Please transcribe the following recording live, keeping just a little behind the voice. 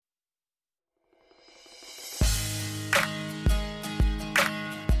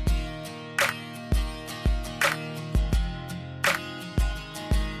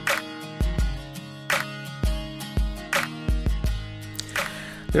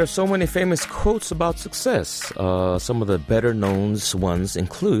There are so many famous quotes about success. Some of the better-known ones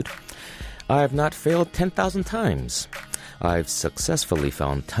include, I have not failed 10,000 times. I've successfully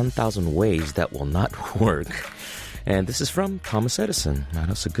found 10,000 ways that will not work. And this is from Thomas Edison. Now,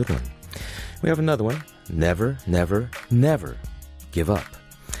 that's a good one. We have another one. Never, never, never give up.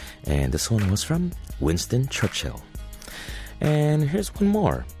 And this one was from Winston Churchill. And here's one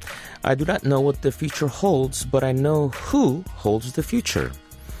more. I do not know what the future holds, but I know who holds the future.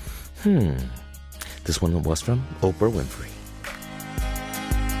 This one was from Oprah Winfrey.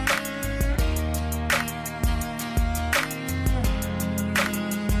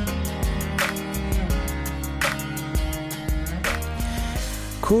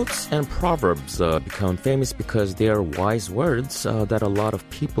 Quotes and proverbs become famous because they are wise words that a lot of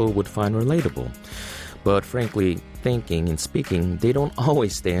people would find relatable. But frankly, thinking and speaking, they don't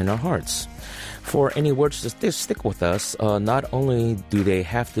always stay in our hearts. For any words to stick with us, not only do they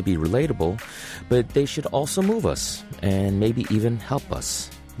have to be relatable, but they should also move us and maybe even help us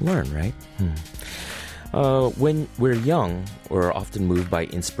learn, right? When we're young, we're often moved by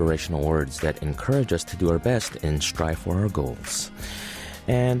inspirational words that encourage us to do our best and strive for our goals.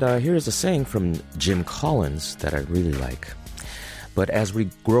 And here's a saying from Jim Collins that I really like. But as we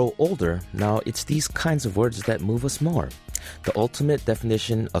grow older, now it's these kinds of words that move us more. The ultimate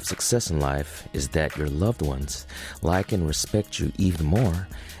definition of success in life is that your loved ones like and respect you even more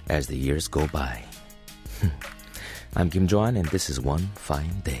as the years go by. I'm Kim Jo-an, and this is One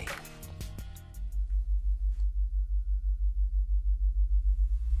Fine Day.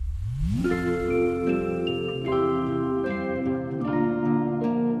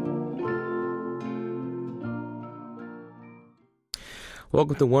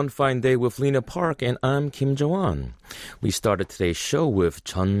 Welcome to One Fine Day with Lena Park, and I'm Kim Jo-an. We started today's show with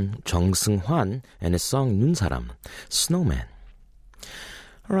Jung Seung-hwan and his song 눈사람, Snowman.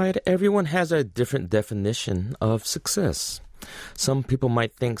 All right, everyone has a different definition of success. Some people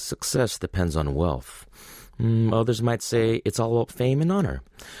might think success depends on wealth. Others might say it's all about fame and honor.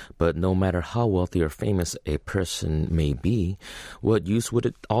 But no matter how wealthy or famous a person may be, what use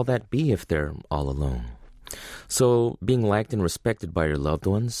would all that be if they're all alone? So being liked and respected by your loved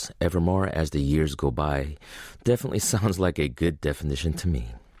ones evermore as the years go by definitely sounds like a good definition to me.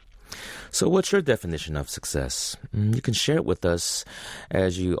 So what's your definition of success? You can share it with us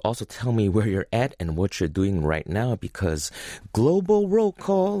as you also tell me where you're at and what you're doing right now, because Global Roll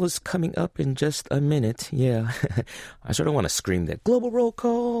Call is coming up in just a minute. Yeah, I sort of want to scream that. Global Roll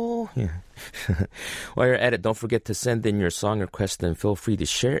Call. Yeah. While you're at it, don't forget to send in your song request and feel free to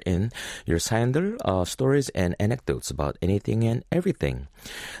share in your 사연들, stories and anecdotes about anything and everything.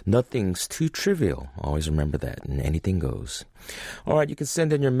 Nothing's too trivial. Always remember that, and anything goes. All right, you can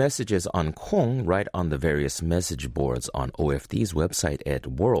send in your messages on Kong right on the various message boards on OFD's website at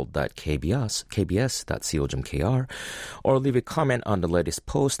world.kbs.co.kr, or leave a comment on the latest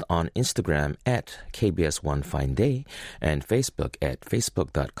post on Instagram at KBS One Fine Day and Facebook at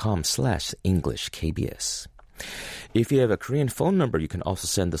facebook.com/EnglishKBS. If you have a Korean phone number, you can also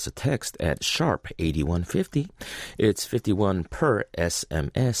send us a text at sharp 8150. It's 51 per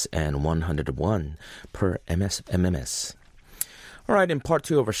SMS and 101 per MMS. All right, in part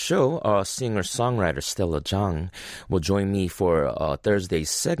two of our show, singer-songwriter Stella Jang will join me for Thursday's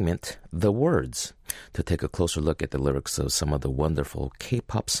segment, The Words, to take a closer look at the lyrics of some of the wonderful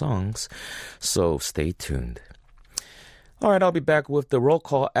K-pop songs. So stay tuned. All right, I'll be back with the roll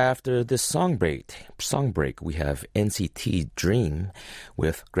call after this song break. We have NCT Dream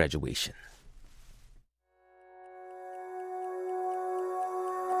with Graduation.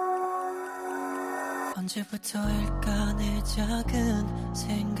 언제부터일까 내 작은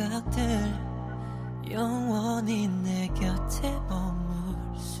생각들 영원히 내 곁에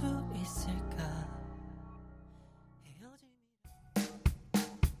머물 수 있을까.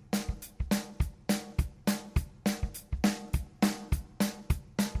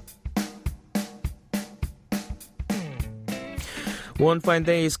 One Fine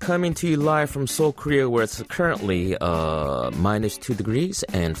Day is coming to you live from Seoul, Korea, where it's currently minus 2 degrees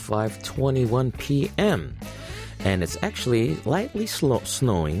and 5:21 p.m. And it's actually lightly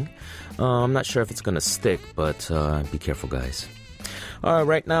snowing. I'm not sure if it's going to stick, but be careful, guys.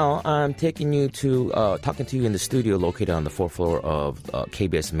 Right now, I'm talking to you in the studio located on the 4th floor of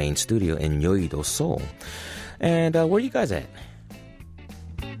KBS main studio in Yeouido, Seoul. And where are you guys at?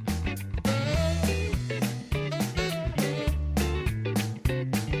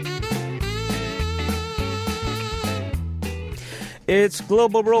 It's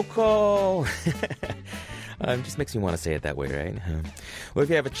Global Roll Call. Just makes me want to say it that way, right? Well, if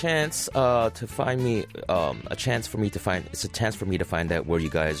you have a chance to find me, it's a chance for me to find out where you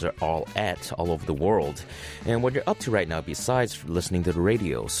guys are all at all over the world, and what you're up to right now besides listening to the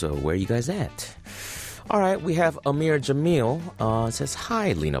radio. So, where are you guys at? All right, we have Amir Jamil. Says,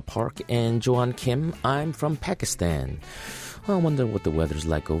 hi, Lena Park and Joan Kim. I'm from Pakistan. I wonder what the weather's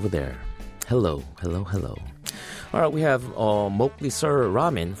like over there. Hello. All right, we have Mowgli Sir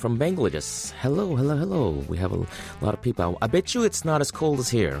Ramin from Bangladesh. Hello. We have a lot of people. I bet you it's not as cold as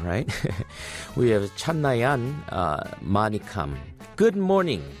here, right? We have Channayan Manikam. Good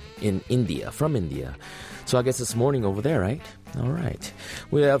morning from India. So I guess it's morning over there, right? All right.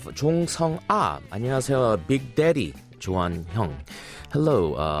 We have Jong-sung Ah. 안녕하세요, Big Daddy. Joan Hyung.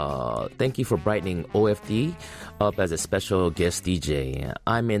 Hello. Thank you for brightening OFD up as a special guest DJ.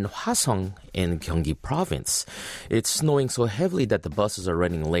 I'm in Hwasong in Gyeonggi Province. It's snowing so heavily that the buses are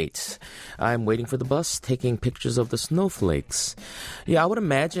running late. I'm waiting for the bus, taking pictures of the snowflakes. Yeah, I would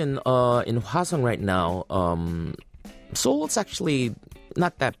imagine in Hwasong right now, Seoul, it's actually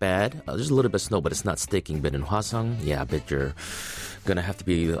not that bad. There's a little bit of snow, but it's not sticking. But in Hwasong, yeah, I bet you're going to have to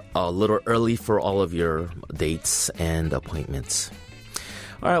be a little early for all of your dates and appointments.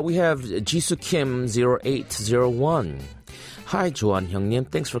 All right, we have Jisoo Kim 0801. Hi, Joan Hyungnim.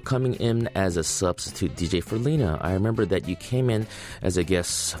 Thanks for coming in as a substitute DJ for Lena. I remember that you came in as a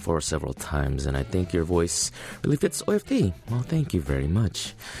guest for several times, and I think your voice really fits OFD. Well, thank you very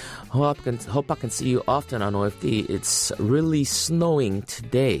much. Hope I can see you often on OFD. It's really snowing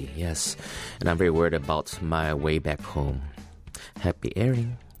today, yes, and I'm very worried about my way back home. Happy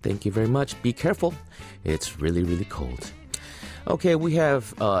airing. Thank you very much. Be careful. It's really, really cold. Okay, we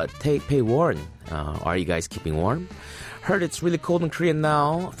have Taipei Warren. Are you guys keeping warm? Heard it's really cold in Korea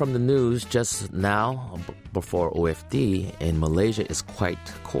now from the news just now before OFD. In Malaysia, it's quite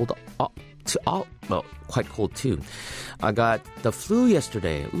cold. Quite cold too. I got the flu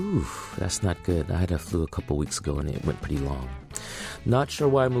yesterday. Ooh, that's not good. I had a flu a couple weeks ago and it went pretty long. Not sure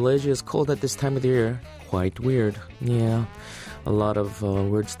why Malaysia is cold at this time of the year. Quite weird. Yeah, a lot of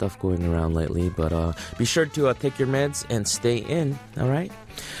weird stuff going around lately. But be sure to take your meds and stay in. All right?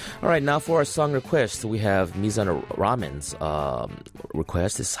 All right, now for our song request, we have Mizan Raman's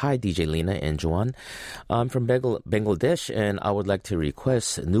request. It's, hi, DJ Lena and Joan. I'm from Bangladesh, and I would like to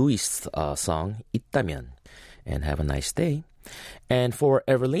request Nui's song, 있다면, and have a nice day. And for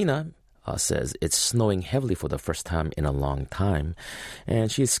Evelina, says it's snowing heavily for the first time in a long time,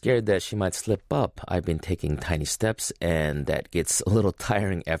 and she's scared that she might slip up. I've been taking tiny steps, and that gets a little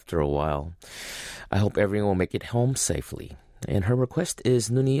tiring after a while. I hope everyone will make it home safely. And her request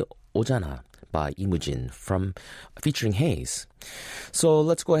is 눈이 오잖아 by Imujin featuring Haze. So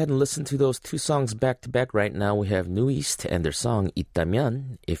let's go ahead and listen to those two songs back to back. Right now we have New East and their song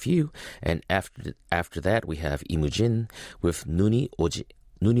있다면, If You, and after that we have Imujin with 눈이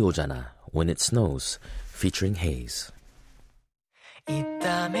오잖아, When It Snows, featuring Haze.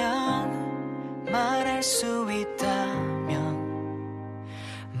 있다면 말할 수 있다면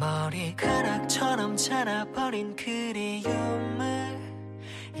머리카락처럼 자라버린 그리움을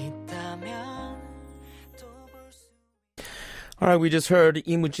있다면 또 볼 수. All right, we just heard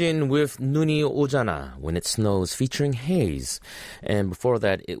Imujin with 눈이 오잖아, When It Snows, featuring Haze. And before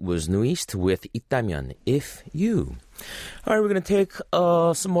that, it was New East with 있다면, If You. All right, we're going to take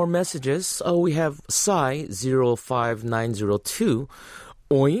some more messages. We have Sai 05902.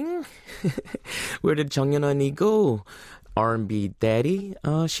 Oing? Where did 정연언니 go? R&B Daddy.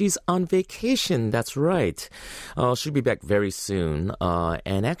 She's on vacation. That's right. She'll be back very soon.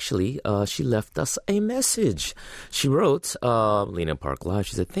 And actually, she left us a message. She wrote, Lena Park Live.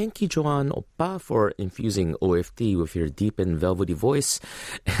 She said, thank you, Joan Oppa, for infusing OFD with your deep and velvety voice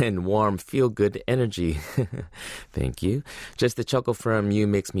and warm, feel-good energy. Thank you. Just the chuckle from you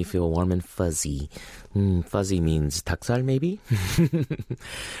makes me feel warm and fuzzy. Fuzzy means 닭살, maybe?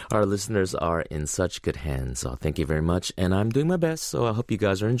 Our listeners are in such good hands. So thank you very much. And I'm doing my best, so I hope you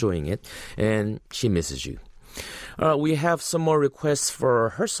guys are enjoying it. And she misses you. We have some more requests for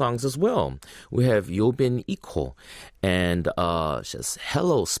her songs as well. We have Yobin Iko, and she says,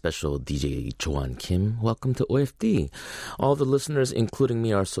 hello, special DJ Joan Kim. Welcome to OFD. All the listeners, including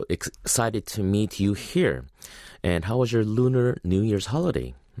me, are so excited to meet you here. And how was your Lunar New Year's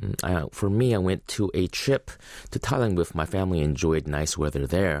holiday? For me, I went to a trip to Thailand with my family and enjoyed nice weather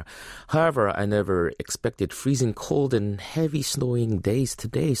there. However, I never expected freezing cold and heavy snowing days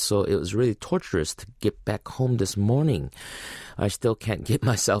today, so it was really torturous to get back home this morning. I still can't get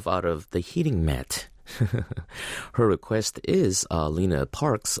myself out of the heating mat. Her request is Lena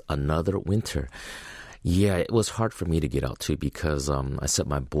Park's Another Winter. Yeah, it was hard for me to get out too because I set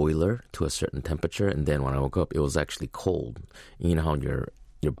my boiler to a certain temperature, and then when I woke up, it was actually cold. You know how your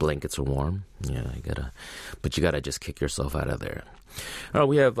blankets are warm? Yeah, you gotta just kick yourself out of there.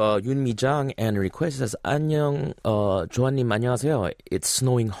 We have Yoonmi Jang, and a request says, 안녕, 조아님 안녕하세요. It's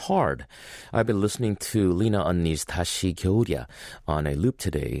snowing hard. I've been listening to Lena 언니's 다시 겨울이야 on a loop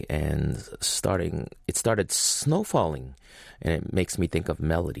today, and it started snow falling, and it makes me think of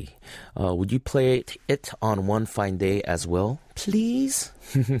Melody. Would you play it on one fine day as well, please?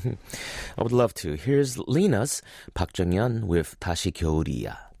 I would love to. Here's Lena's Park Jung-yeon with 다시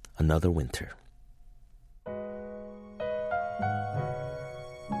겨울이야, Another Winter.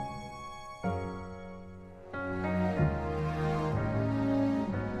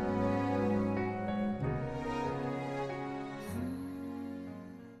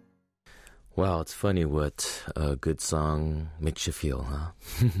 Wow, it's funny what a good song makes you feel, huh?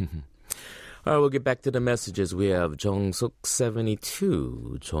 All right, we'll get back to the messages. We have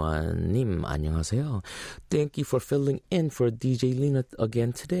정숙72. 조아님, 안녕하세요. Thank you for filling in for DJ Lena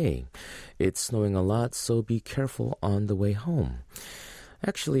again today. It's snowing a lot, so be careful on the way home.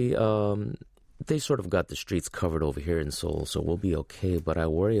 Actually, they sort of got the streets covered over here in Seoul, so we'll be okay. But I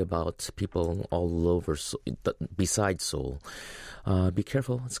worry about people all over besides Seoul. Be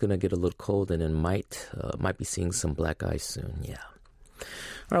careful. It's gonna get a little cold, and it might be seeing some black ice soon. Yeah.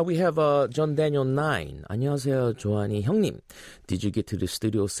 All right, we have John Daniel 9. 안녕하세요, 조아니 형님. Did you get to the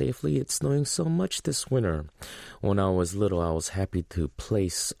studio safely? It's snowing so much this winter. When I was little, I was happy to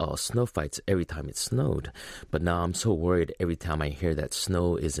place snow fights every time it snowed. But now I'm so worried every time I hear that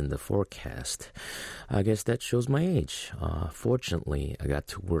snow is in the forecast. I guess that shows my age. Fortunately, I got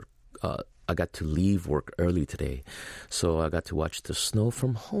to leave work early today, so I got to watch the snow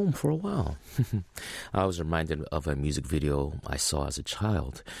from home for a while. I was reminded of a music video I saw as a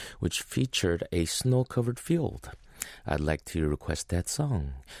child, which featured a snow-covered field. I'd like to request that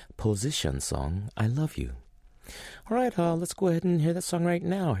song, Position song, I Love You. All right, let's go ahead and hear that song right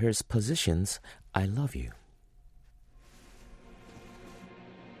now. Here's Position's I Love You.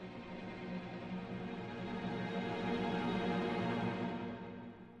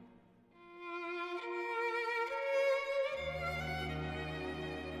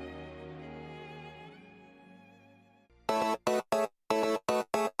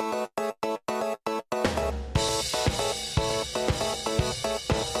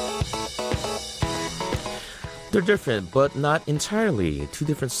 They're different, but not entirely. Two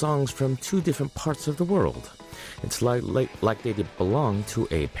different songs from two different parts of the world. It's like they belong to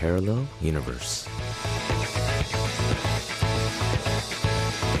a parallel universe.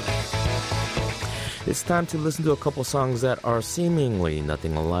 It's time to listen to a couple songs that are seemingly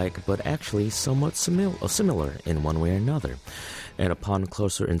nothing alike, but actually somewhat similar in one way or another. And upon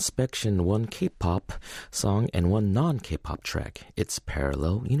closer inspection, one K-pop song and one non-K-pop track. It's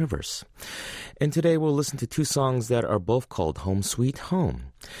Parallel Universe. And today we'll listen to two songs that are both called Home Sweet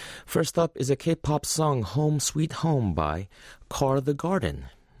Home. First up is a K-pop song, Home Sweet Home by Car the Garden.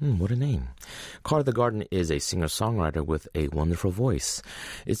 What a name. Car the Garden is a singer-songwriter with a wonderful voice.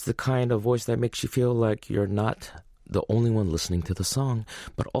 It's the kind of voice that makes you feel like you're not the only one listening to the song,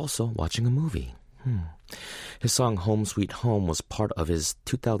 but also watching a movie. His song Home Sweet Home was part of his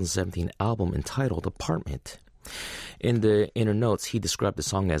 2017 album entitled Apartment. In the inner notes, he described the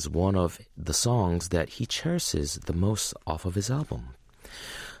song as one of the songs that he cherishes the most off of his album.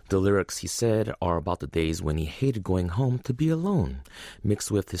 The lyrics, he said, are about the days when he hated going home to be alone,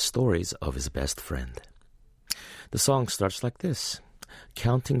 mixed with his stories of his best friend. The song starts like this: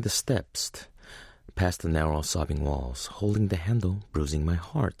 counting the steps past the narrow sobbing walls, holding the handle, bruising my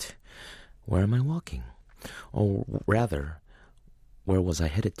heart. Where am I walking? Or rather, where was I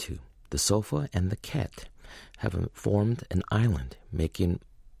headed to? The sofa and the cat have formed an island, making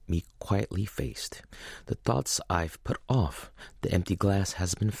me quietly faced. The thoughts I've put off, the empty glass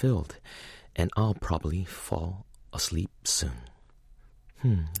has been filled, and I'll probably fall asleep soon.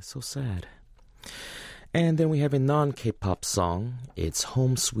 It's so sad. And then we have a non-K-pop song. It's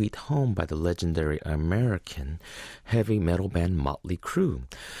Home Sweet Home by the legendary American heavy metal band Motley Crue.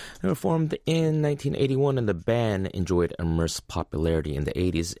 They were formed in 1981, and the band enjoyed immense popularity in the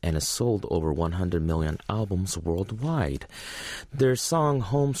 80s and has sold over 100 million albums worldwide. Their song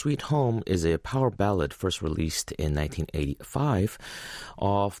Home Sweet Home is a power ballad first released in 1985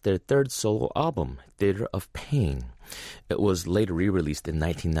 off their third solo album, Theater of Pain. It was later re-released in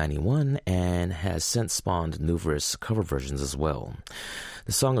 1991 and has since spawned numerous cover versions as well.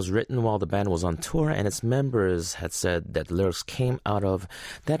 The song was written while the band was on tour, and its members had said that the lyrics came out of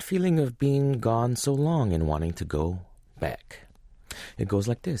that feeling of being gone so long and wanting to go back. It goes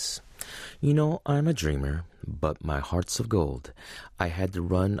like this. You know, I'm a dreamer, but my heart's of gold. I had to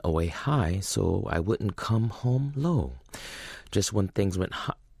run away high so I wouldn't come home low. Just when things went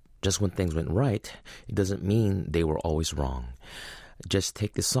right, it doesn't mean they were always wrong. Just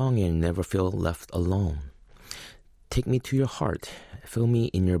take the song and never feel left alone. Take me to your heart, fill me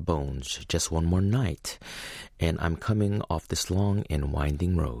in your bones, just one more night. And I'm coming off this long and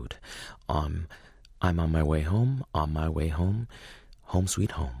winding road. I'm on my way home, home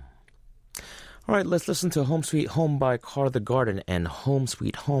sweet home. All right, let's listen to Home Sweet Home by Car the Garden and Home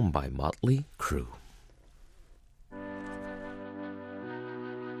Sweet Home by Motley Crue.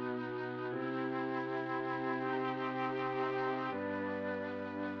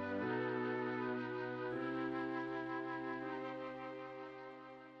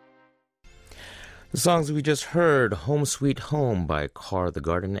 The songs we just heard, Home Sweet Home by Car the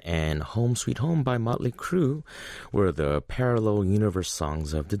Garden and Home Sweet Home by Motley Crue, were the parallel universe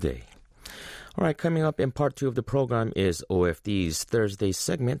songs of the day. All right, coming up in part 2 of the program is OFD's Thursday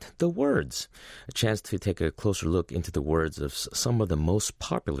segment, The Words, a chance to take a closer look into the words of some of the most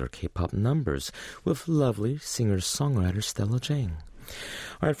popular K-pop numbers with lovely singer-songwriter Stella Jang.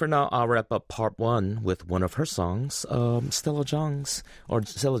 All right, for now, I'll wrap up part 1 with one of her songs, Stella Jang's,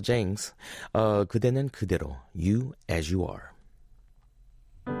 그대는 그대로, You As You Are.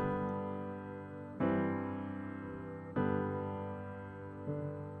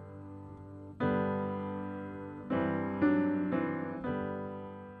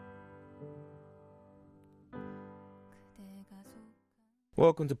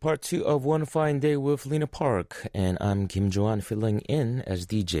 Welcome to part 2 of One Fine Day with Lena Park, and I'm Kim Jo-an filling in as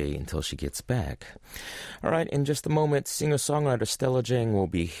DJ until she gets back. All right, in just a moment, singer-songwriter Stella Jang will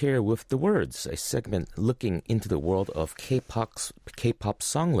be here with The Words, a segment looking into the world of K-pop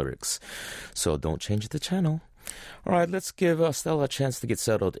song lyrics. So don't change the channel. All right, let's give Stella a chance to get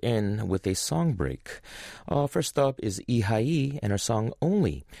settled in with a song break. First up is Lee Ha-hee and her song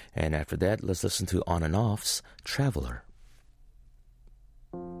Only, and after that, let's listen to On and Off's Traveler.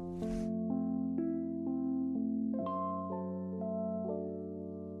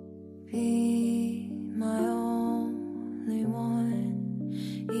 Be my only one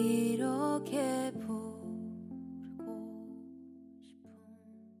이렇게 부르고 싶어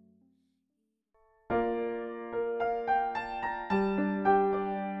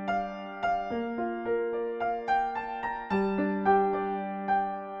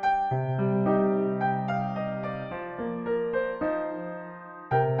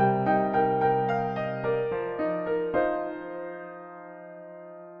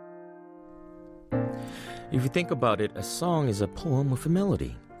If you think about it, a song is a poem with a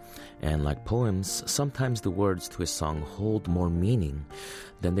melody. And like poems, sometimes the words to a song hold more meaning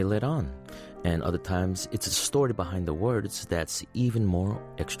than they let on. And other times, it's a story behind the words that's even more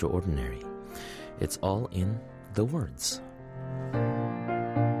extraordinary. It's all in the words.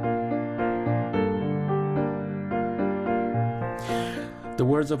 The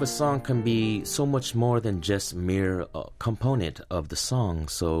words of a song can be so much more than just mere component of the song,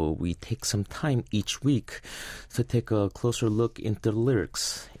 so we take some time each week to take a closer look into the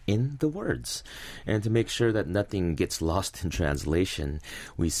lyrics in the words. And to make sure that nothing gets lost in translation,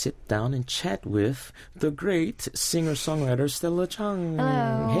 we sit down and chat with the great singer-songwriter Stella Jang.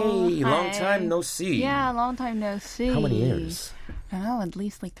 Hello. Hey, Hi. long time no see. Yeah, long time no see. How many years? I don't know, at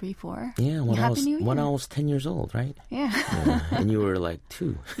least like 3, 4. Yeah, when Happy New Year. I was 10 years old, right? Yeah. Yeah, and you were like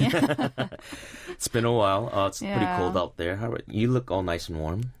 2. Yeah. It's been a while. It's pretty Yeah. cold out there. You look all nice and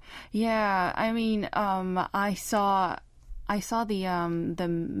warm. Yeah, I mean, I saw the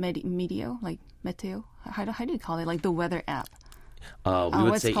Meteo, like Meteo. How do you call it? Like the weather app. We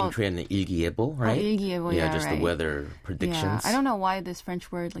would what's say in called? Korean, 일기예보, right? 일기예보, yeah, just right. the weather Yeah, predictions. I don't know why this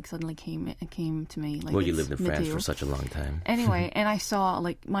French word like suddenly came to me. Like, Well, you it's lived in France météo. for such a long time. Anyway, and I saw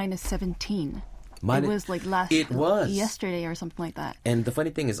like minus 17. It was like yesterday or something like that. And the funny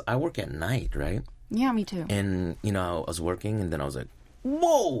thing is, I work at night, right? Yeah, me too. And, I was working, and then I was like,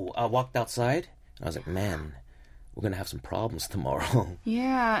 whoa! I walked outside, and I was like, man, we're going to have some problems tomorrow.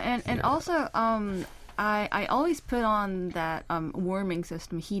 Yeah, and also, I always put on that warming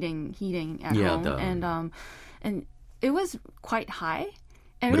system, heating at home, and it was quite high,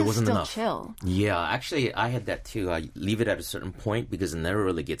 and But it it was wasn't still enough. chill. Yeah, actually, I had that too. I leave it at a certain point because it never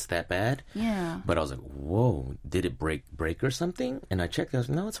really gets that bad. Yeah. But I was like, whoa, did it break or something? And I checked. I was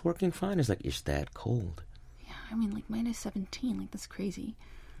like, no, it's working fine. It's like, it's that cold. Yeah, I mean, like minus 17, like that's crazy.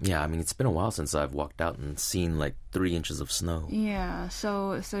 Yeah, I mean, it's been a while since I've walked out and seen like 3 inches of snow. Yeah,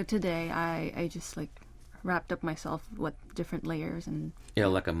 so today I just like wrapped up myself with different layers and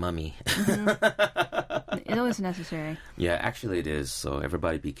like a mummy. It was necessary. Yeah, actually it is. So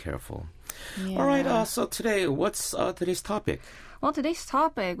everybody be careful. Yeah. All right. So today, what's today's topic? Well, today's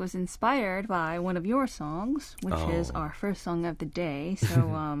topic was inspired by one of your songs, which is our first song of the day.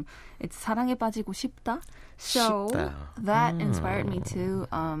 So it's 사랑에 빠지고 싶다. So that inspired me to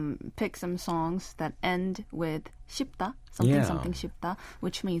pick some songs that end with 싶다, something 싶다,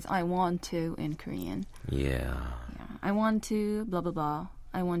 which means I want to in Korean. Yeah. I want to blah blah blah.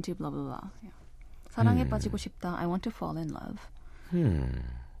 I want to blah blah blah. Yeah. 사랑에 빠지고 싶다. I want to fall in love.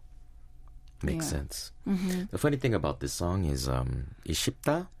 Makes sense. Mm-hmm. The funny thing about this song is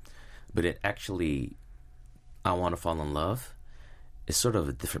쉽다, but it actually, I want to fall in love, is sort of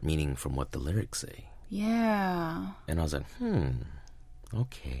a different meaning from what the lyrics say. Yeah. And I was like,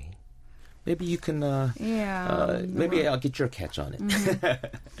 okay. Maybe you can, maybe I'll get your catch on it.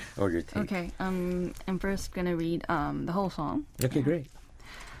 Or your take. Okay, I'm first going to read the whole song. Okay, great.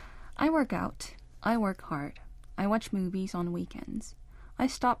 I work out. I work hard. I watch movies on weekends. I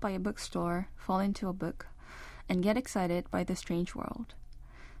stop by a bookstore, fall into a book, and get excited by the strange world.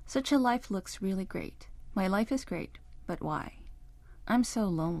 Such a life looks really great. My life is great, but why? I'm so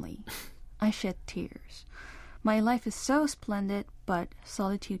lonely. I shed tears. My life is so splendid, but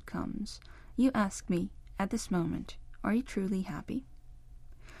solitude comes. You ask me, at this moment, are you truly happy?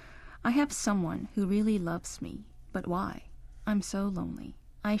 I have someone who really loves me, but why? I'm so lonely.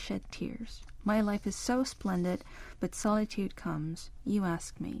 I shed tears. My life is so splendid, but solitude comes. You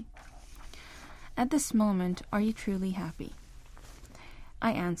ask me. At this moment, are you truly happy?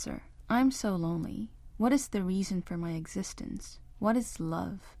 I answer, I'm so lonely. What is the reason for my existence? What is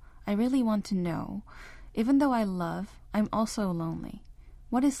love? I really want to know. Even though I love, I'm also lonely.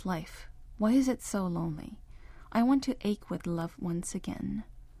 What is life? Why is it so lonely? I want to ache with love once again.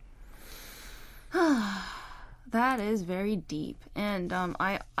 That is very deep, and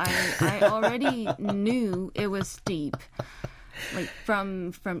I already knew it was deep, like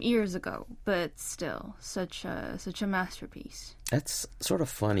from years ago. But still, such a masterpiece. That's sort of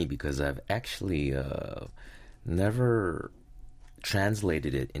funny because I've actually never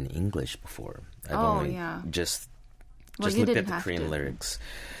translated it in English before. I've only just looked at the Korean lyrics.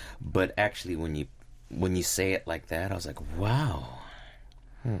 But actually, when you say it like that, I was like, wow.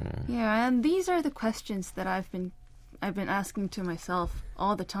 Yeah, and these are the questions that I've been asking to myself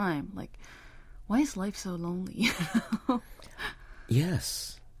all the time. Like, why is life so lonely?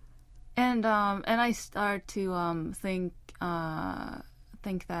 Yes. And I start to think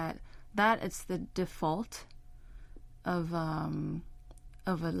that it's the default of a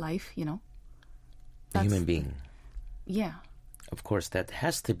life, you know. A human being. Yeah. Of course, that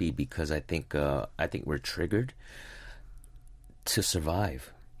has to be because I think we're triggered to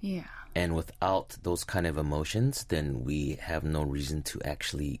survive. Yeah. And without those kind of emotions, then we have no reason to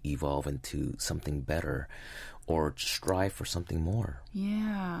actually evolve into something better or strive for something more.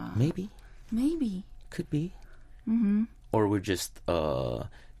 Yeah. Maybe. Could be. Mm-hmm. Or we just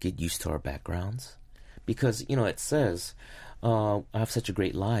get used to our backgrounds. Because, it says, I have such a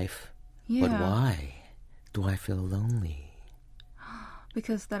great life, but why do I feel lonely?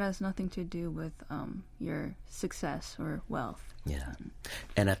 Because that has nothing to do with your success or wealth. Yeah.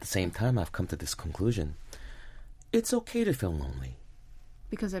 And at the same time, I've come to this conclusion. It's okay to feel lonely.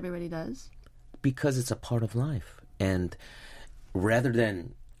 Because everybody does? Because it's a part of life. And rather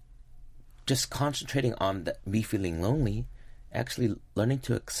than just concentrating on me feeling lonely, actually learning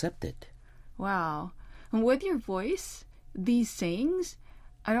to accept it. Wow. And with your voice, these sayings,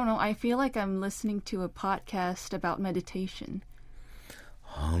 I don't know, I feel like I'm listening to a podcast about meditation.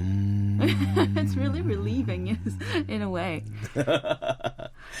 It's really relieving in a way.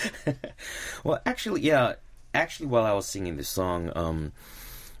 Well, actually, while I was singing this song,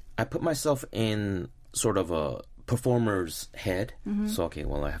 I put myself in sort of a performer's head. Mm-hmm. So, okay,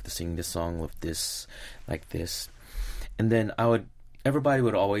 well, I have to sing this song with this, like this. And then everybody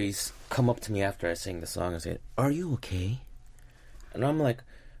would always come up to me after I sang the song and say, "Are you okay?" And I'm like,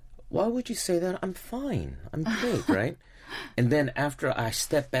 why would you say that? I'm fine. I'm great, right? And then after I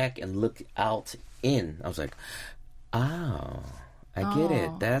step back and look out I was like, I get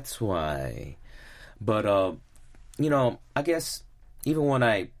it. That's why. But, I guess even when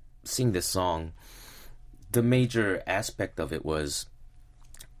I sing this song, the major aspect of it was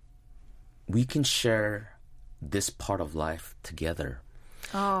we can share this part of life together.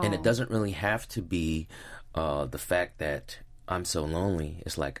 Oh. And it doesn't really have to be the fact that I'm so lonely.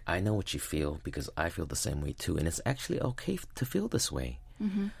 It's like, I know what you feel because I feel the same way too. And it's actually okay to feel this way.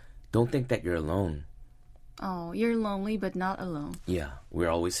 Mm-hmm. Don't think that you're alone. Oh, you're lonely but not alone. Yeah, we're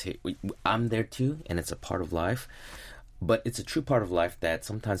always I'm there too, and it's a part of life. But it's a true part of life that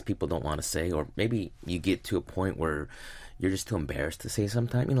sometimes people don't want to say, or maybe you get to a point where you're just too embarrassed to say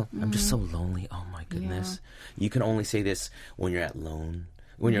sometimes. You know, I'm just so lonely. Oh my goodness. Yeah. You can only say this when you're alone.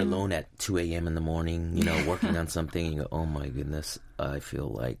 When you're alone at 2 a.m. in the morning, you know, working on something, and you go, oh my goodness, I feel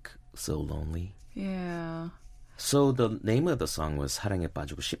like so lonely. Yeah. So the name of the song was 사랑에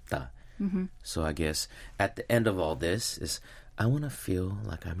빠지고 싶다. So I guess at the end of all this is I want to feel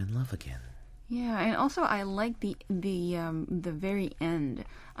like I'm in love again. Yeah, and also I like the very end.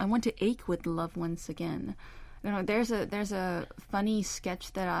 I want to ache with love once again. You know, there's a funny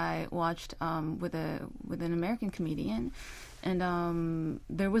sketch that I watched with an American comedian, and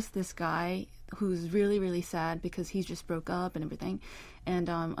there was this guy who's really, really sad because he's just broke up and everything, and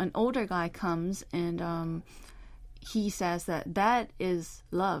an older guy comes and he says that is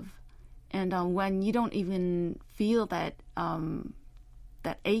love, and when you don't even feel that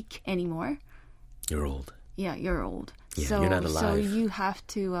ache anymore, you're old. Yeah, you're old. Yeah, so, you're not alive. So you have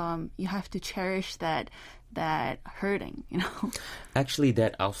to cherish that hurting, you know. Actually,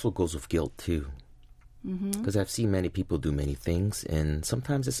 that also goes with guilt too. Because I've seen many people do many things, and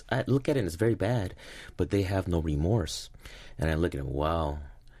sometimes I look at it and it's very bad, but they have no remorse. And I look at them, wow,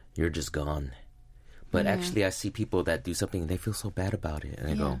 you're just gone. But actually, I see people that do something and they feel so bad about it, and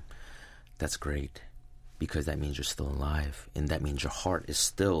I go, that's great, because that means you're still alive, and that means your heart is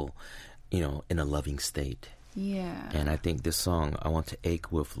still, you know, in a loving state. Yeah. And I think this song, I Want to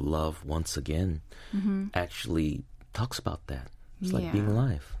Ache with Love Once Again, actually talks about that. It's like being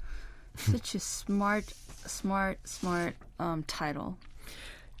alive. Such a smart title.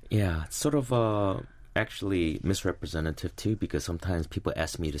 Yeah, it's sort of actually misrepresentative too, because sometimes people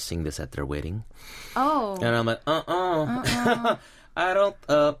ask me to sing this at their wedding. Oh. And I'm like, I don't,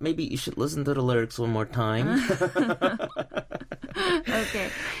 maybe you should listen to the lyrics one more time. Okay.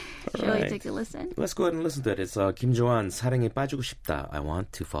 Shall we take a listen? Let's go ahead and listen to it. It's 김조한 사랑에 빠지고 싶다. I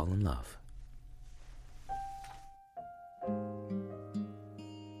want to fall in love.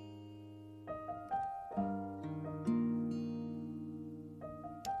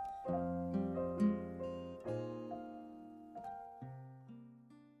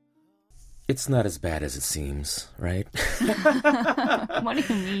 It's not as bad as it seems, right? What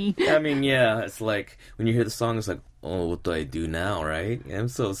do you mean? I mean, yeah, it's like when you hear the song, it's like, oh, what do I do now, right? I'm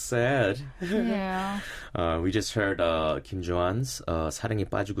so sad. Yeah. We just heard Kim Jo-han's 사랑에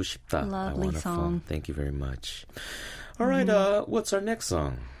빠지고 싶다. Lovely song. Thank you very much. All right, what's our next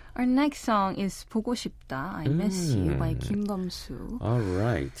song? Our next song is 보고 싶다, I Miss You by Kim Bum-soo. All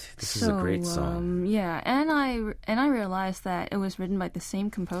right. This is a great song. Yeah, and I realized that it was written by the same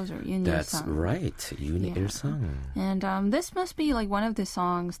composer, Yoon Il-sung. That's right, Yoon Il-sung. And this must be like one of the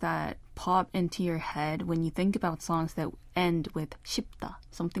songs that pop into your head when you think about songs that end with 싶다,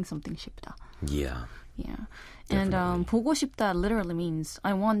 something 싶다. Yeah. Yeah. And 보고 싶다 literally means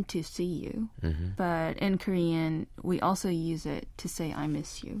I want to see you. But in Korean, we also use it to say I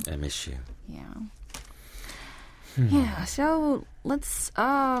miss you. I miss you. Yeah. Yeah, so let's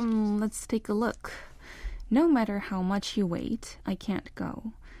take a look. No matter how much you wait, I can't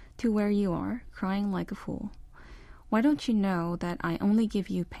go to where you are, crying like a fool. Why don't you know that I only give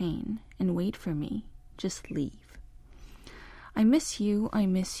you pain and wait for me? Just leave. I miss you,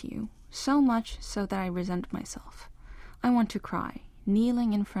 so much so that I resent myself. I want to cry,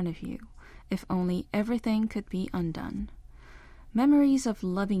 kneeling in front of you, if only everything could be undone. Memories of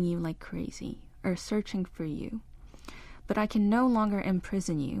loving you like crazy are searching for you, but I can no longer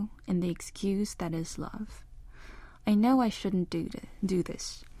imprison you in the excuse that is love. I know I shouldn't do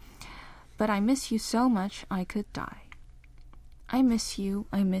this, but I miss you so much I could die. I miss you,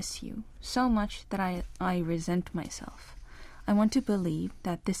 so much that I resent myself. I want to believe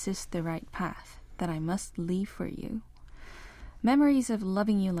that this is the right path, that I must leave for you. Memories of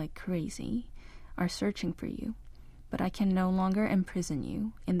loving you like crazy are searching for you, but I can no longer imprison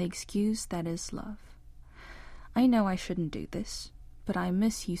you in the excuse that is love. I know I shouldn't do this, but I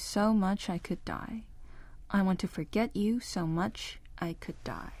miss you so much I could die. I want to forget you so much I could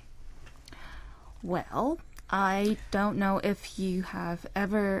die. Well, I don't know if you have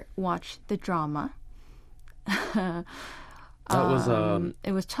ever watched the drama.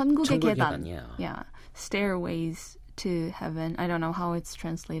 It was 천국의 계단. Yeah. Stairways to Heaven. I don't know how it's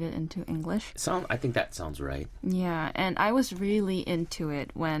translated into English. I think that sounds right. Yeah, and I was really into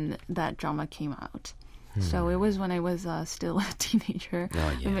it when that drama came out. So it was when I was still a teenager.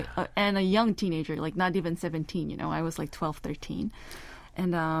 Oh, yeah. And a young teenager, like not even 17, you know. I was like 12, 13.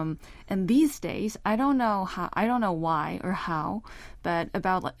 And these days, I don't know why or how, but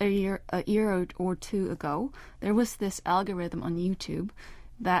about a year or two ago, there was this algorithm on YouTube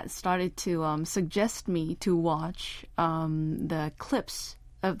that started to suggest me to watch the clips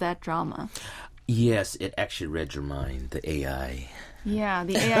of that drama. Yes, it actually read your mind, the AI. Yeah,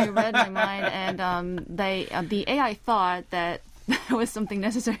 the AI read my mind, and the AI thought that was something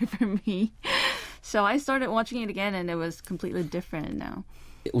necessary for me. So I started watching it again, and it was completely different now.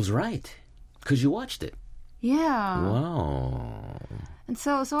 It was right, because you watched it. Yeah. Wow. And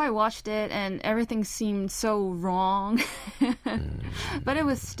so I watched it, and everything seemed so wrong. But it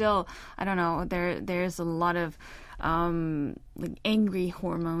was still, I don't know, there's a lot of like angry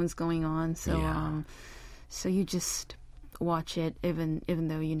hormones going on. So Yeah. So you just watch it even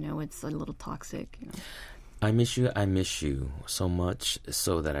though you know it's a little toxic. You know? I miss you so much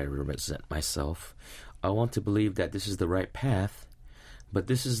so that I resent myself. I want to believe that this is the right path, but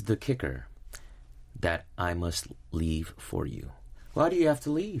this is the kicker, that I must leave for you. Why do you have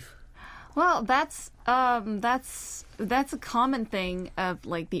to leave? Well, that's a common thing of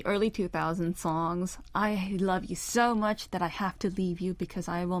like the early 2000 songs. I love you so much that I have to leave you because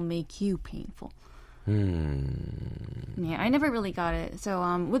I will make you painful. Yeah, I never really got it. So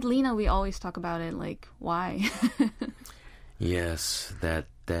with Lena, we always talk about it, like, why? Yes, that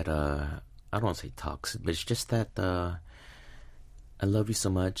I don't want to say toxic, but it's just that I love you so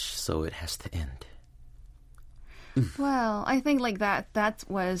much, so it has to end. Well, I think like that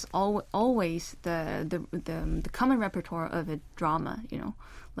was always the common repertoire of a drama, you know,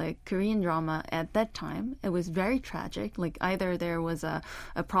 like Korean drama at that time. It was very tragic. Like either there was a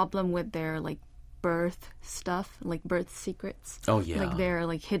problem with their like birth stuff, like birth secrets. Oh yeah, like their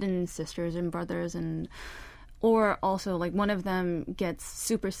like hidden sisters and brothers, and or also like one of them gets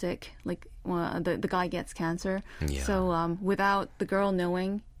super sick, like the guy gets cancer. Yeah. So without the girl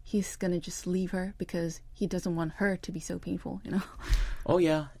knowing, he's gonna just leave her because he doesn't want her to be so painful, you know? Oh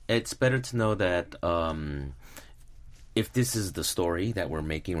yeah, it's better to know that if this is the story that we're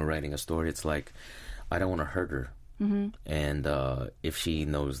writing a story, it's like, I don't want to hurt her. Mm-hmm. And if she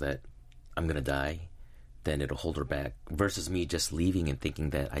knows that I'm gonna die, then it'll hold her back, versus me just leaving and thinking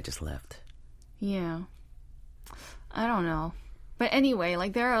that I just left. Yeah. I don't know. But anyway,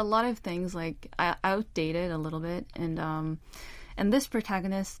 like there are a lot of things like outdated a little bit, and this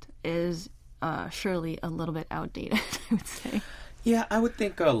protagonist is surely a little bit outdated, I would say. Yeah, I would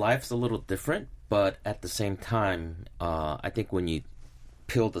think life's a little different, but at the same time, I think when you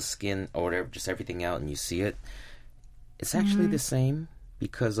peel the skin or whatever, just everything out, and you see it, it's actually the same,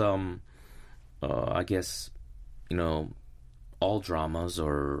 because I guess, you know, all dramas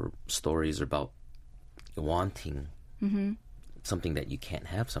or stories are about wanting something that you can't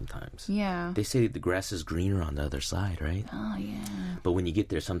have sometimes. Yeah. They say the grass is greener on the other side, right? Oh, yeah. But when you get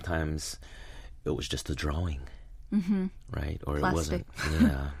there, sometimes it was just a drawing, right? Or Plastic. It wasn't.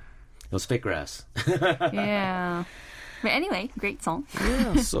 Yeah. It was fake grass. Yeah. But anyway, great song.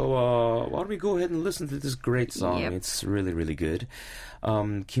 Yeah, so why don't we go ahead and listen to this great song. Yep. It's really, really good.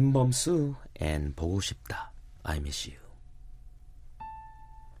 Kim Bum-soo and 보고 싶다, I Miss You.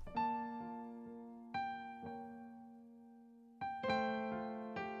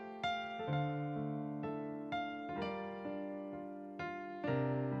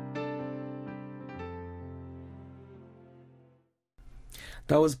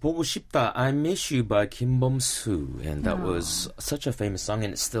 That was 보고 싶다, I Miss You by Kim Bum-soo. And that was such a famous song,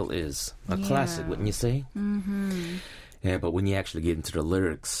 and it still is. A classic, wouldn't you say? Mm-hmm. Yeah, but when you actually get into the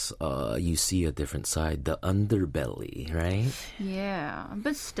lyrics, you see a different side, the underbelly, right? Yeah,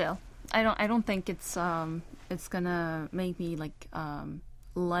 but still, I don't think it's gonna make me like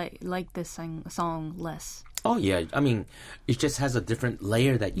this song less. Oh, yeah. I mean, it just has a different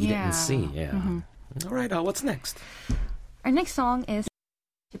layer that you didn't see. Yeah. All right, what's next? Our next song is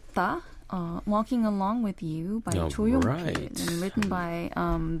싶다, Walking Along with You by Cho Yong-kit, right. and written by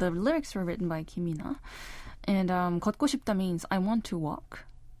the lyrics were written by Kim Ina. And 걷고 싶다 means I want to walk,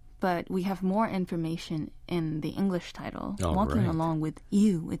 but we have more information in the English title. Walking right. along with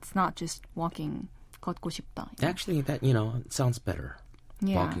you. It's not just walking. 걷고 싶다. Actually, that, you know, it sounds better.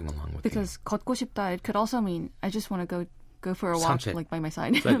 Yeah. Walking along with because 걷고 싶다, it could also mean I just want to go for a walk, 산책. like by my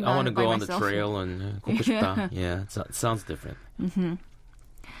side. It's like, I want to by go on myself. the trail and 걷고 싶다. Yeah, it sounds different. Mm-hmm.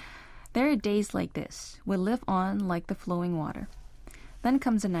 There are days like this. We live on like the flowing water. Then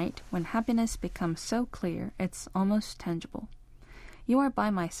comes a night when happiness becomes so clear it's almost tangible. You are by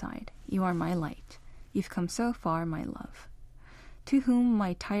my side. You are my light. You've come so far, my love. To whom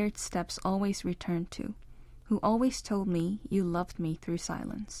my tired steps always return to, who always told me you loved me through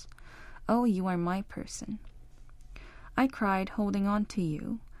silence. Oh, you are my person. I cried holding on to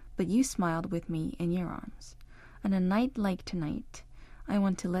you, but you smiled with me in your arms. On a night like tonight, I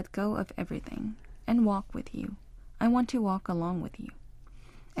want to let go of everything and walk with you. I want to walk along with you.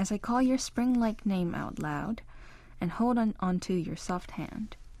 As I call your spring-like name out loud and hold on onto your soft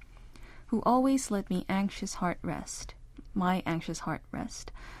hand, who always let me anxious heart rest, my anxious heart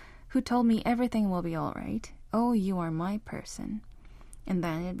rest, who told me everything will be all right. Oh, you are my person. And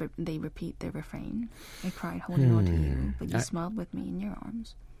then they repeat the refrain. I cried holding on to you, but you smiled with me in your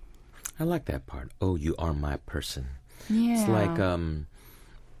arms. I like that part. Oh, you are my person. Yeah. It's like,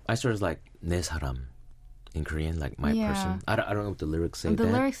 I sort of like 내 사람 in Korean, like my person. I don't know what the lyrics say. The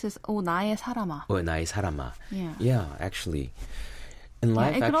lyrics is "오 나의 사람아." Oh, 나의 사람아. Yeah. Yeah, actually. In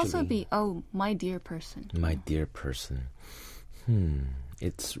life, it could actually, also be "Oh, my dear person." My dear person.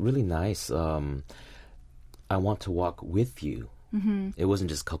 It's really nice. I want to walk with you. It wasn't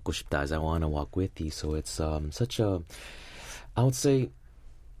just 걷고 싶다, as I want to walk with you. So it's such a, I would say,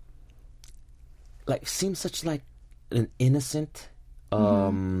 like seems such like an innocent,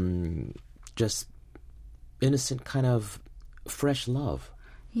 just innocent kind of fresh love.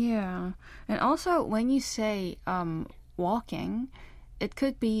 Yeah, and also when you say walking, it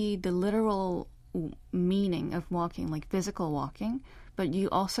could be the literal meaning of walking, like physical walking, but you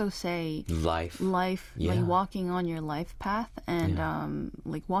also say life, like walking on your life path, and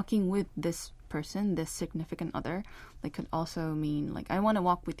like walking with this person, this significant other, like could also mean like I want to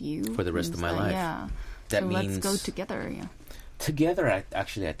walk with you for the rest of my life. Yeah, that so means let's go together. Yeah, together. I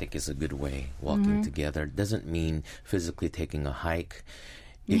think is a good way. Walking together doesn't mean physically taking a hike.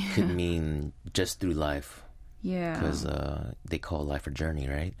 It could mean just through life. Yeah, because they call life a journey,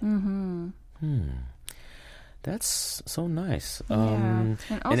 right? That's so nice. And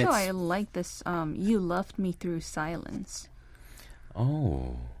also I like this, you loved me through silence.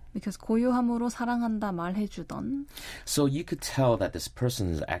 Oh. Because 고요함으로 사랑한다 말해주던. So you could tell that this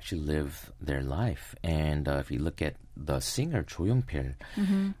person has actually lived their life. And if you look at the singer, Cho Young-pil,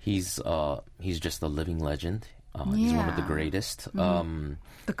 he's just a living legend. He's one of the greatest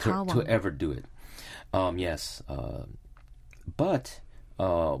to ever do it. Yes. But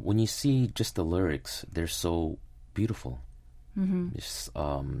when you see just the lyrics, they're so beautiful.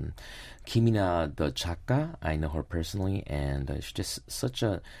 Kimina, the 작가, I know her personally, and it's just such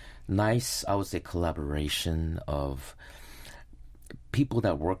a nice, I would say, collaboration of people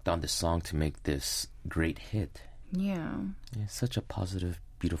that worked on this song to make this great hit. Yeah. It's such a positive,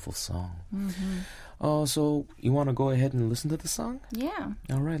 beautiful song. So you want to go ahead and listen to the song? Yeah.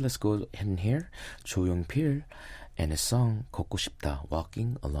 All right, let's go ahead and hear Cho Young-pil and his song 걷고 싶다,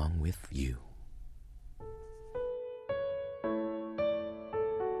 Walking Along With You.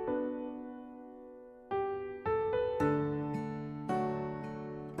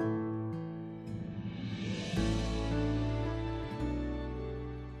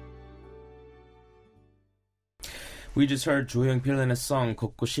 We just heard Cho Young-pil and a song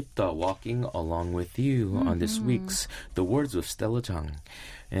걷고 싶다, Walking Along With You on this week's The Words with Stella Jang.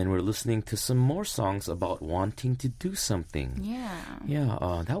 And we're listening to some more songs about wanting to do something. Yeah.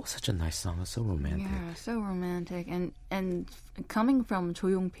 Yeah, that was such a nice song. It's so romantic. Yeah, so romantic. And coming from Cho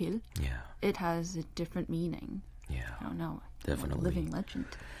Young-pil, it has a different meaning. Yeah. I don't know. Definitely. Like a living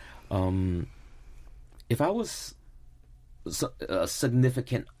legend. If I was a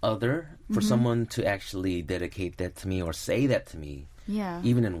significant other for someone to actually dedicate that to me or say that to me,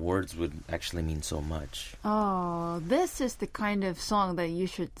 even in words would actually mean so much. Oh, this is the kind of song that you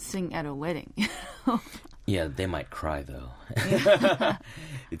should sing at a wedding. Yeah, they might cry though.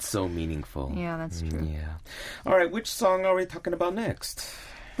 It's so meaningful. Yeah, that's true. Yeah. All right, which song are we talking about next?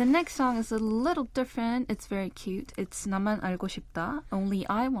 The next song is a little different. It's very cute. It's 나만 알고 싶다, Only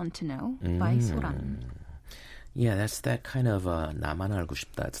I Want to Know by 소란. Yeah, that's that kind of 나만 알고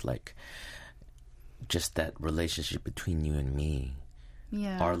싶다. It's like just that relationship between you and me.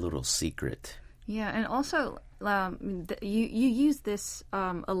 Yeah. Our little secret. Yeah, and also you use this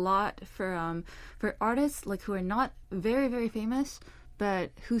a lot for artists like who are not very, very famous,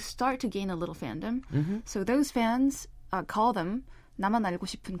 but who start to gain a little fandom. So those fans call them 나만 알고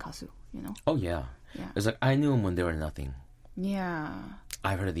싶은 가수, you know? Oh, yeah. It's like, I knew them when they were nothing. Yeah.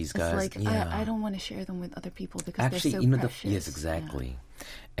 I've heard of these guys. It's like, I don't want to share them with other people because actually, they're so precious. Yes, exactly.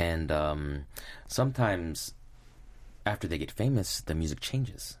 Yeah. And sometimes after they get famous, the music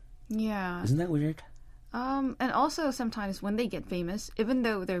changes. Yeah. Isn't that weird? And also sometimes when they get famous, even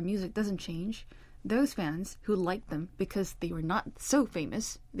though their music doesn't change, those fans who like them because they were not so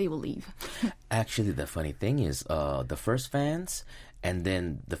famous, they will leave. Actually, the funny thing is the first fans and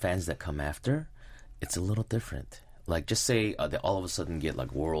then the fans that come after, it's a little different. Like, just say they all of a sudden get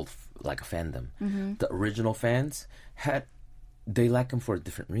like like a fandom. The original fans they like them for a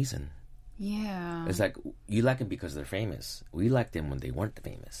different reason. Yeah. It's like, you like them because they're famous. We liked them when they weren't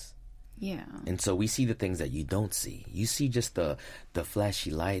famous. Yeah. And so we see the things that you don't see. You see just the flashy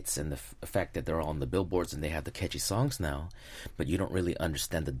lights and the fact that they're on the billboards and they have the catchy songs now, but you don't really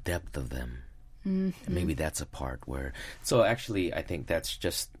understand the depth of them. And maybe that's a part where... So actually, I think that's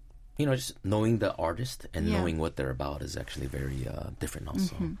just, just knowing the artist and knowing what they're about is actually very different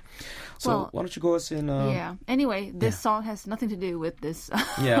also. So Well, why don't you go us in... Yeah. Anyway, this song has nothing to do with this.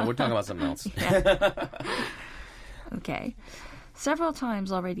 Yeah, we're talking about something else. Okay. Several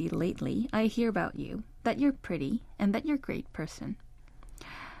times already lately, I hear about you, that you're pretty, and that you're a great person.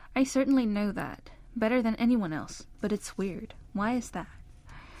 I certainly know that, better than anyone else, but it's weird. Why is that?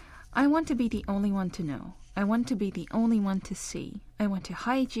 I want to be the only one to know. I want to be the only one to see. I want to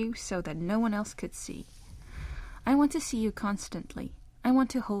hide you so that no one else could see. I want to see you constantly. I want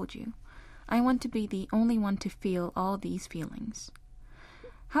to hold you. I want to be the only one to feel all these feelings.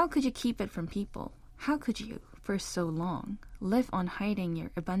 How could you keep it from people? How could you, for so long, live on hiding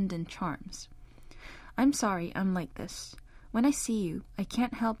your abundant charms? I'm sorry I'm like this. When I see you, I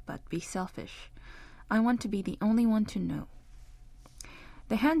can't help but be selfish. I want to be the only one to know.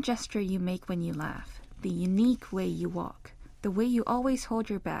 The hand gesture you make when you laugh, the unique way you walk, the way you always hold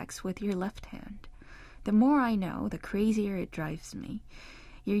your bags with your left hand. The more I know, the crazier it drives me.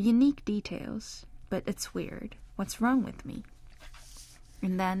 Your unique details, but it's weird. What's wrong with me?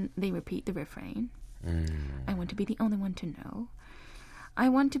 And then they repeat the refrain. I want to be the only one to know. I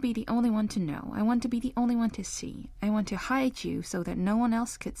want to be the only one to know. I want to be the only one to see. I want to hide you so that no one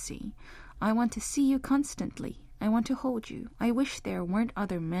else could see. I want to see you constantly. I want to hold you. I wish there weren't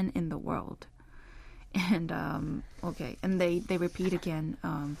other men in the world. And, okay. And they repeat again,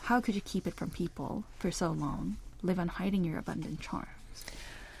 how could you keep it from people for so long? Live on hiding your abundant charms.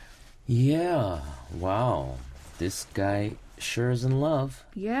 Yeah. Wow. This guy sure is in love.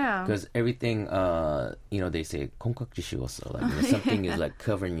 Yeah. Because everything, they say, 콩깍지씌웠어. Like, something is like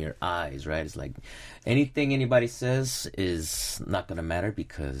covering your eyes, right? It's like anything anybody says is not going to matter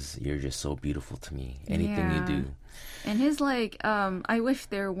because you're just so beautiful to me. Anything you do. And he's like, I wish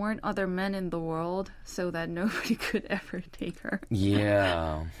there weren't other men in the world so that nobody could ever take her.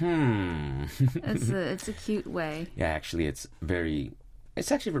 Yeah. It's a cute way. Yeah, actually, it's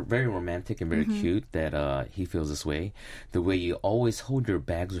actually very romantic and very cute that he feels this way. The way you always hold your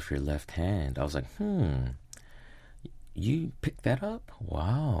bags with your left hand. I was like, you picked that up?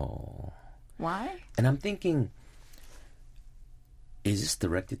 Wow. Why? And I'm thinking, is this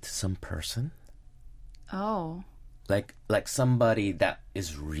directed to some person? Oh. Like somebody that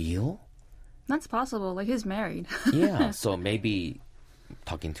is real? That's possible. Like, he's married. Yeah, so maybe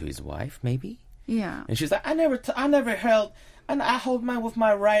talking to his wife, maybe? Yeah. And she's like, I never held... And I hold mine with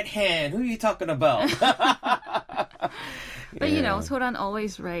my right hand. Who are you talking about? But Soran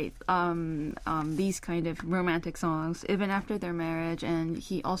always write these kind of romantic songs even after their marriage, and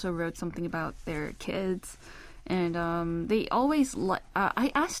he also wrote something about their kids. And they always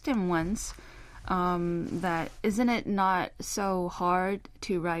I asked him once that isn't it not so hard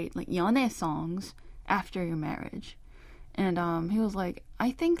to write like 연애 songs after your marriage? And he was like,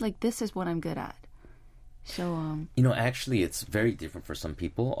 I think like this is what I'm good at. So, actually, it's very different for some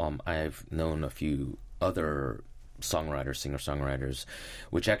people. I've known a few other songwriters, singer-songwriters,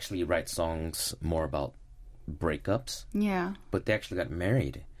 which actually write songs more about breakups. Yeah. But they actually got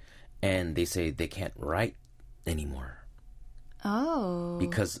married, and they say they can't write anymore. Oh.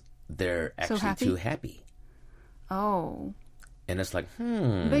 Because they're actually too happy. Oh. And it's like,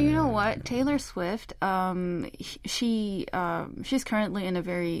 But you know what? Taylor Swift, she's currently in a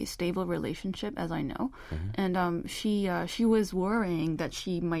very stable relationship, as I know. And she was worrying that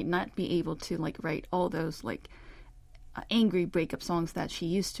she might not be able to like write all those like angry breakup songs that she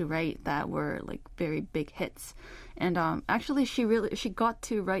used to write that were like very big hits. And actually, she got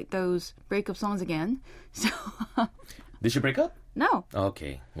to write those breakup songs again. So did she break up? No.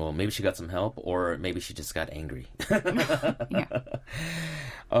 Okay. Well, maybe she got some help, or maybe she just got angry. Yeah.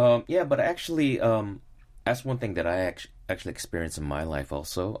 But actually, that's one thing that I actually experienced in my life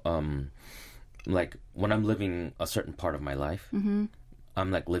also. Like, when I'm living a certain part of my life,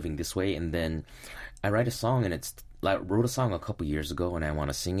 I'm, like, living this way, and then I write a song, and it's, like, I wrote a song a couple years ago, and I want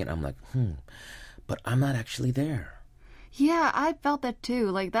to sing it. I'm like, but I'm not actually there. Yeah, I felt that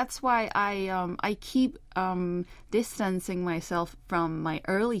too. Like, that's why I keep distancing myself from my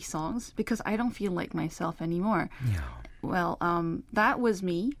early songs because I don't feel like myself anymore. Yeah. Well, that was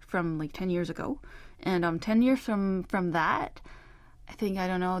me from like 10 years ago. And 10 years from that, I think, I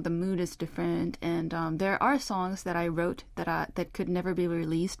don't know, the mood is different. And there are songs that I wrote that could never be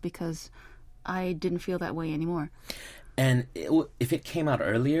released because I didn't feel that way anymore. And if it came out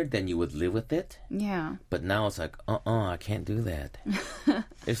earlier, then you would live with it. Yeah. But now it's like, I can't do that.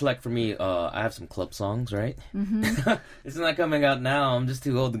 It's like for me, I have some club songs, right? Mm-hmm. It's not coming out now. I'm just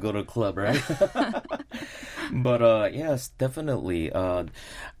too old to go to a club, right? But yes, definitely.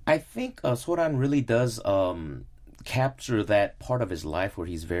 I think Soran really does capture that part of his life where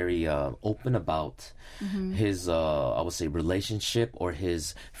he's very open about his, I would say, relationship or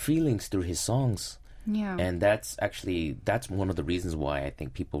his feelings through his songs. Yeah. And that's one of the reasons why I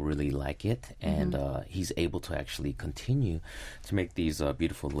think people really like it. And he's able to actually continue to make these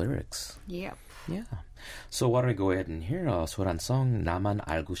beautiful lyrics. Yep. Yeah. So why don't we go ahead and hear 소란 song 나만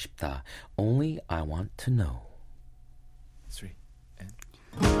알고 싶다. Only I want to know. 3 and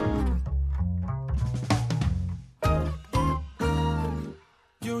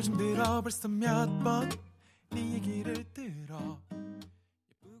요즘 들어 벌써 몇 번 네 얘기를 들어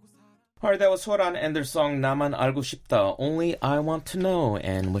All right, that was 소란 and their song 나만 알고 싶다. Only I want to know.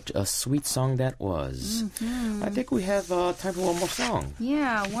 And what a sweet song that was. I think we have time for one more song.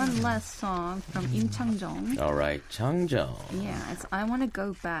 Yeah, one last song from Im Chang-jung. All right, Chang-jung. Yeah, it's I Want to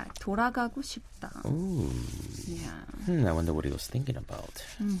Go Back. 돌아가고 싶다. Ooh. Yeah. I wonder what he was thinking about.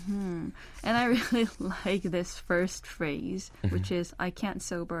 And I really like this first phrase, which is, I can't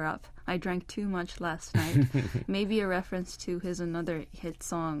sober up. I drank too much last night. Maybe a reference to his another hit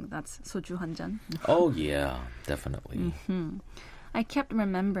song, that's 소주 한 잔. Oh, yeah, definitely. I kept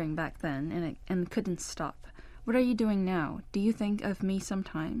remembering back then and couldn't stop. What are you doing now? Do you think of me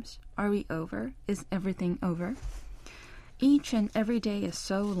sometimes? Are we over? Is everything over? Each and every day is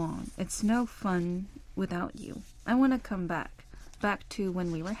so long. It's no fun without you. I want to come back to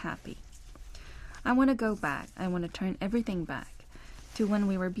when we were happy. I want to go back. I want to turn everything back to when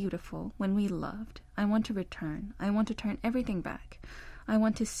we were beautiful, when we loved. I want to return. I want to turn everything back. I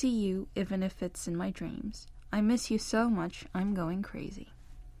want to see you even if it's in my dreams. I miss you so much, I'm going crazy.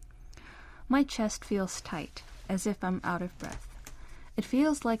 My chest feels tight, as if I'm out of breath. It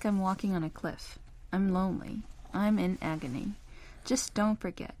feels like I'm walking on a cliff. I'm lonely. I'm in agony. Just don't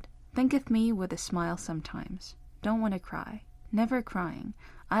forget. Think of me with a smile sometimes. Don't want to cry. Never crying.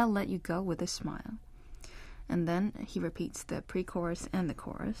 I'll let you go with a smile. And then he repeats the pre-chorus and the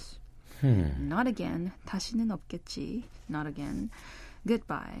chorus. Not again. 다시는 없겠지. Not again.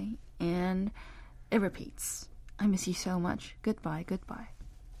 Goodbye. And it repeats. I miss you so much. Goodbye, goodbye.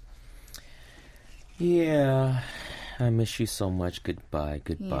 Yeah, I miss you so much. Goodbye,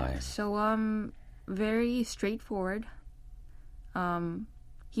 goodbye. Yeah, so, very straightforward.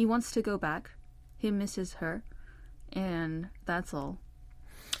 He wants to go back. He misses her. And that's all.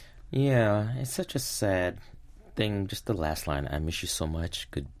 Yeah, it's such a sad thing. Just the last line. I miss you so much.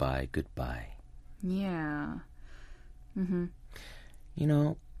 Goodbye, goodbye. Yeah. Mm-hmm. You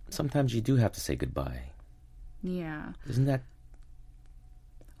know, sometimes you do have to say goodbye. Yeah. Isn't that?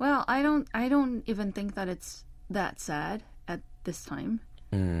 Well, I don't even think that it's that sad at this time.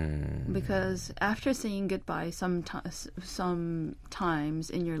 Because after saying goodbye sometimes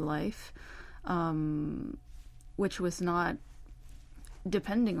in your life, which was not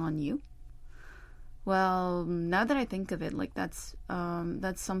depending on you, well, now that I think of it, like that's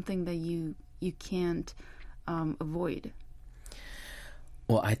something that you can't avoid.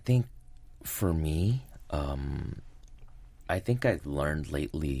 Well, I think for me, I think I've learned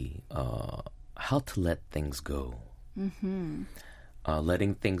lately how to let things go. Mm-hmm.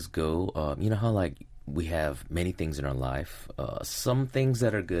 Letting things go. You know how like we have many things in our life, some things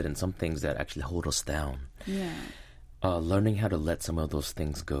that are good and some things that actually hold us down. Yeah. Learning how to let some of those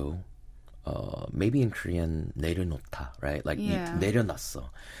things go. Maybe in Korean, 내려놓다, right? Like Yeah. 내려놨어.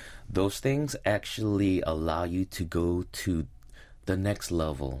 Those things actually allow you to go to the next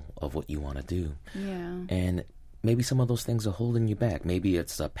level of what you want to do. Yeah. And maybe some of those things are holding you back. Maybe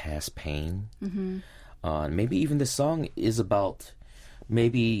it's a past pain. Mm-hmm. Maybe even the song is about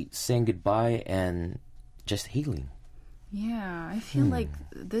maybe saying goodbye and just healing. Yeah, I feel like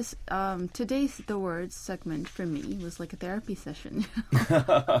this today's The Words segment for me was like a therapy session.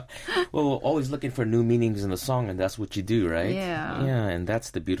 Well, we're always looking for new meanings in the song, and that's what you do, right? Yeah. Yeah, and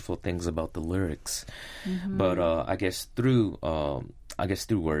that's the beautiful things about the lyrics. But I guess through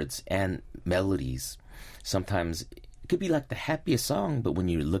words and melodies, sometimes it could be like the happiest song, but when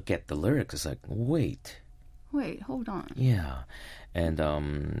you look at the lyrics, it's like, wait, hold on. yeah, and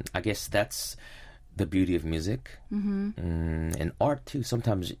I guess that's the beauty of music and art too.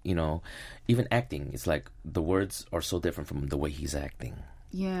 Sometimes, you know, even acting, it's like the words are so different from the way he's acting.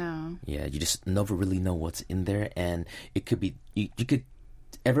 Yeah. Yeah, you just never really know what's in there, and it could be you could.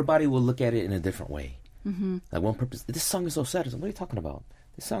 Everybody will look at it in a different way. Mm-hmm. Like one purpose. This song is so sad. It's like, what are you talking about?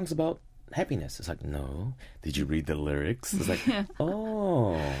 This song's about happiness. It's like, no. Did you read the lyrics? It's like,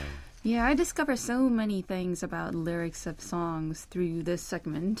 oh. Yeah, I discovered so many things about lyrics of songs through this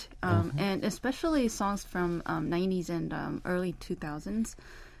segment, and especially songs from 90s and early 2000s,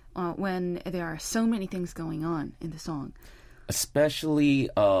 when there are so many things going on in the song. Especially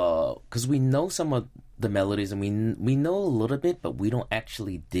because we know some of the melodies and we know a little bit, but we don't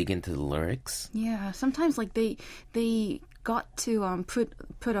actually dig into the lyrics. Yeah, sometimes like they got to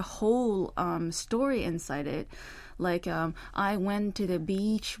put a whole story inside it. Like I went to the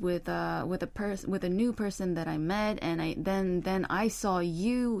beach with a new person that I met, and then I saw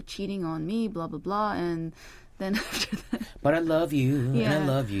you cheating on me, blah blah blah, and then after that. But I love you, and I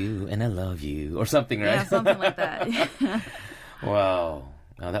love you, and I love you, or something, right? Yeah, something like that. Wow,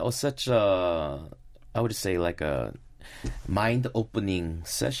 now, that was such a, I would say, like a mind-opening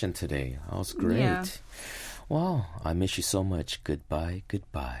session today. That was great. Yeah. Wow, I miss you so much. Goodbye,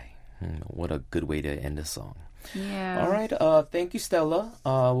 goodbye. What a good way to end the song. Yeah. All right. Thank you, Stella.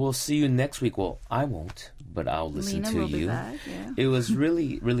 We'll see you next week. Well, I won't, but I'll listen Lena to will you. Be back, yeah. It was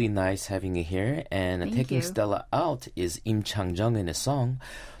really, really nice having you here. And Thank taking you. Stella out is Im Chang-jung in the song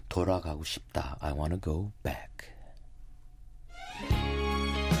돌아가고 싶다. I want to go back.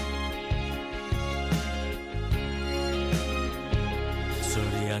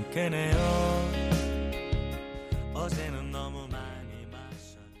 술이 안 깨네요. 어제는 너무 많이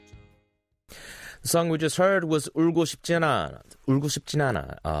마셨죠. The song we just heard was 울고 싶진 않아. 울고 싶진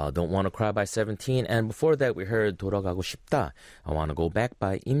않아. Don't Wanna Cry by 17. And before that, we heard 돌아가고 싶다. I Wanna Go Back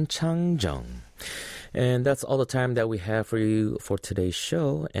by Im Chang-jung. And that's all the time that we have for you for today's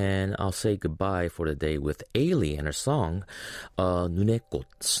show. And I'll say goodbye for the day with Ailey and her song, 눈의 꽃,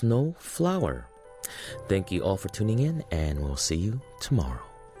 Snow Flower. Thank you all for tuning in, and we'll see you tomorrow.